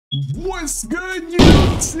What's good, YouTube?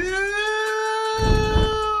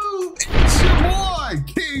 It's your boy,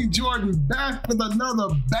 King Jordan, back with another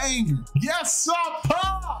banger. Yes, sir.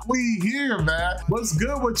 We here, man. What's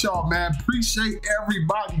good with y'all, man? Appreciate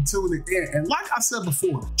everybody tuning in. And like I said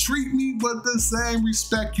before, treat me with the same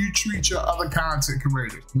respect you treat your other content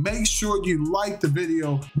creators. Make sure you like the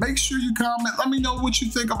video. Make sure you comment. Let me know what you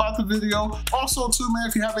think about the video. Also, too, man,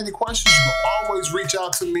 if you have any questions, you can always reach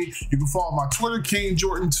out to me. You can follow my Twitter, King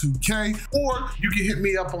Jordan 2K, or you can hit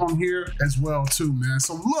me up on here as well, too, man.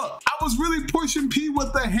 So look, I was really pushing P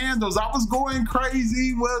with the handles. I was going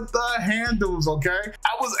crazy with the handles, okay?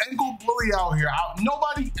 I was ankle bully out here.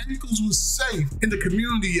 Nobody ankles was safe in the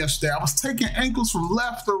community yesterday. I was taking ankles from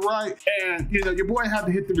left to right, and you know, your boy had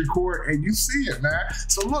to hit the record, and you see it, man.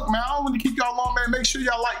 So look, man, I don't want to keep y'all long, man. Make sure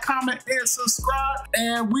y'all like, comment, and subscribe,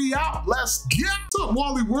 and we out. Let's get to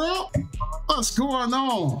Wally World. What's going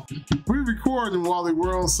on? We recording Wally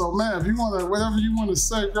World, so man, if you want to, whatever you want to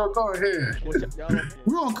say, bro, go ahead.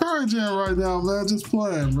 We're on Courage right now, man. Just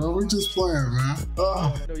playing, bro. We just playing, man.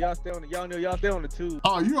 Y'all stay on the tube.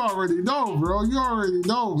 Oh, you already know, bro. You already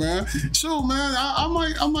know, man. Sure, man.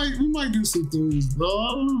 We might do some things, bro.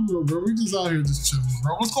 I don't know, bro. We just out here just chilling,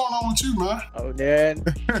 bro. What's going on with you, man? Oh, Dad.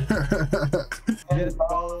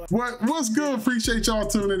 What's good? Appreciate y'all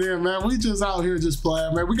tuning in, man. We just out here just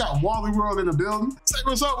playing, man. We got Wally World in the building. Say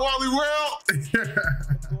what's up, Wally World.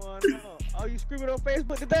 What's going on? Oh, you streaming on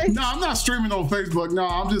Facebook today? No, I'm not streaming on Facebook. No,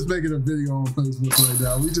 I'm just making a video on Facebook right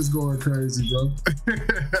now. We just going crazy, bro.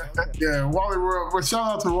 Yeah, Wally World. But shout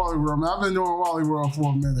out to Wally World, man. I've been doing Wally World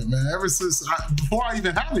for a minute, man. Ever since before I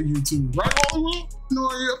even had a YouTube, right, Wally World?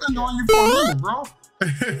 I've been knowing you for a minute, bro.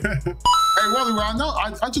 Hey, Wally, I know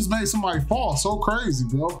I just made somebody fall so crazy,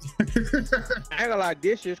 bro. I ain't gonna lie,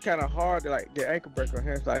 this shit's kind of hard to like get ankle breaker on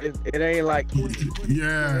here. It's like it ain't like 20.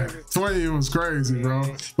 Yeah, 20 was crazy, bro.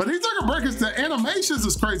 But these ankle breakers, the animations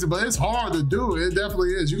is crazy, but it's hard to do. It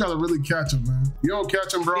definitely is. You gotta really catch them, man. You don't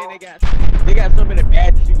catch them, bro. They got so many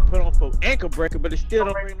badges you can put on for ankle breaker, but it still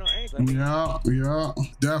don't bring no ankle. Yeah,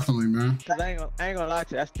 definitely, man. Cause I ain't gonna lie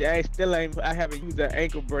to you, I haven't used that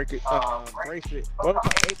ankle breaker bracelet.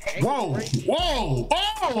 Whoa, whoa,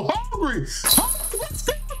 oh, hungry. What's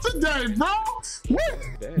going on today, bro?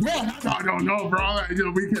 What? Man, I don't know, bro. You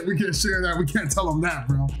know, we can't share that. We can't tell them that,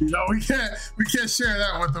 bro. You know, we can't share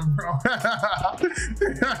that with them, bro.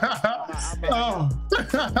 Oh.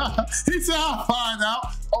 He said I'll find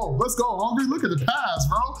out. Oh, let's go, Hungry. Look at the pass,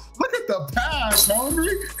 bro. Look at the pass,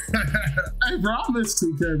 Hungry. Hey, bro, I miss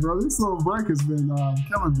 2K, bro. This little break has been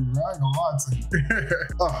killing me, bro. I ain't gonna lie to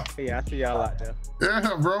you. Yeah, I see y'all out there.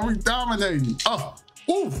 Yeah, bro, we dominating. Oh,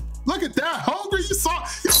 oof! Look at that, Hungry. You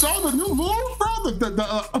saw the new move, bro. The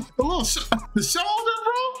little the shoulder,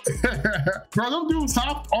 bro. Bro, them dudes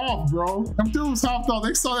hopped off, bro. Them dudes hopped off.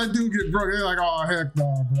 They saw that dude get broke. They're like, oh heck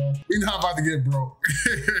no, bro. We not about to get broke.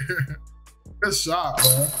 Good shot,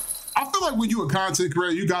 bro. I feel like when you a content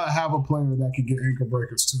creator, you gotta have a player that can get ankle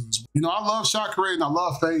breakers too. You know, I love shot creating, I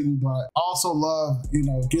love fading, but I also love, you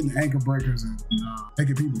know, getting ankle breakers and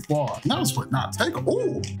making people fall. Notice what not take.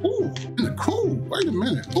 Ooh, in the cool. Wait a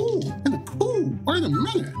minute. Ooh, in the cool. Wait a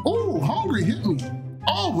minute. Ooh, Hungry hit me.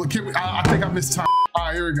 Oh, well, I think I missed time. All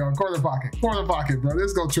right, here we go. Corner pocket, bro. This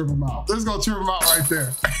is gonna trip him out. This is gonna trip him out right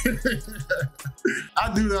there.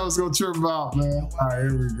 I knew that was gonna trip him out, man. All right,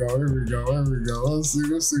 here we go. Let's see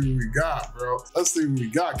what we got, bro. Let's see what we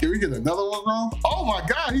got. Can we get another one, bro? Oh my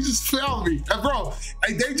God, he just fell me. Hey, bro,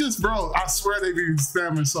 hey, bro, I swear they be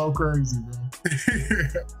spamming so crazy, bro.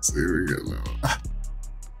 Let's see what we get now.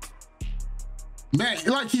 Man,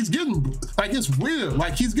 like he's getting, like it's weird.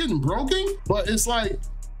 Like he's getting broken, but it's like,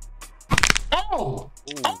 oh,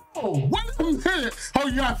 wait a minute. Oh,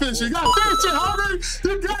 you gotta finish it. You gotta finish it, Hungry.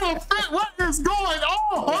 You gotta fit. What is going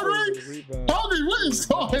on, Hungry? Hungry, what is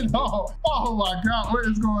going on? Oh my God, what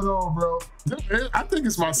is going on, bro? I think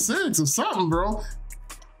it's my 6 or something, bro.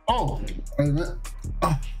 Oh, wait a minute.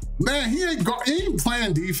 Man, he ain't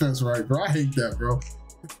playing defense right, bro. I hate that, bro.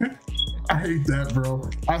 I hate that, bro.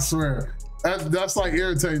 I swear. That's like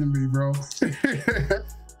irritating me, bro.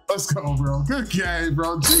 Let's go, bro. Good game,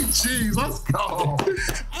 bro. GG's. Let's go.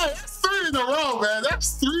 Hey, that's 3 in a row, man.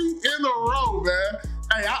 That's 3 in a row, man.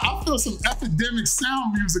 Hey, I feel some epidemic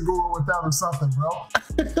sound music going with that or something, bro.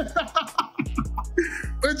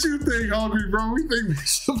 What you think, Hungry, bro? We think we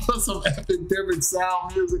should put some epidemic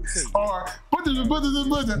sound music or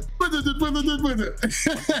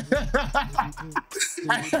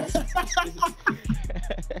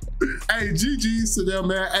Hey, Hey, GG's to them,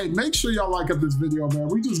 man. Hey, make sure y'all like up this video, man.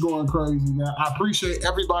 We just going crazy, man. I appreciate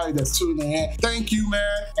everybody that's tuning in. Thank you,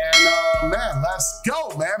 man. And man, let's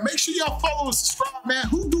go, man. Make sure y'all follow and subscribe, man.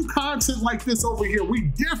 Who do content like this over here?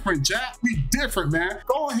 We different, Jack. We different, man.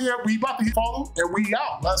 Go ahead. We about to hit follow and we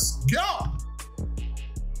out. Let's go.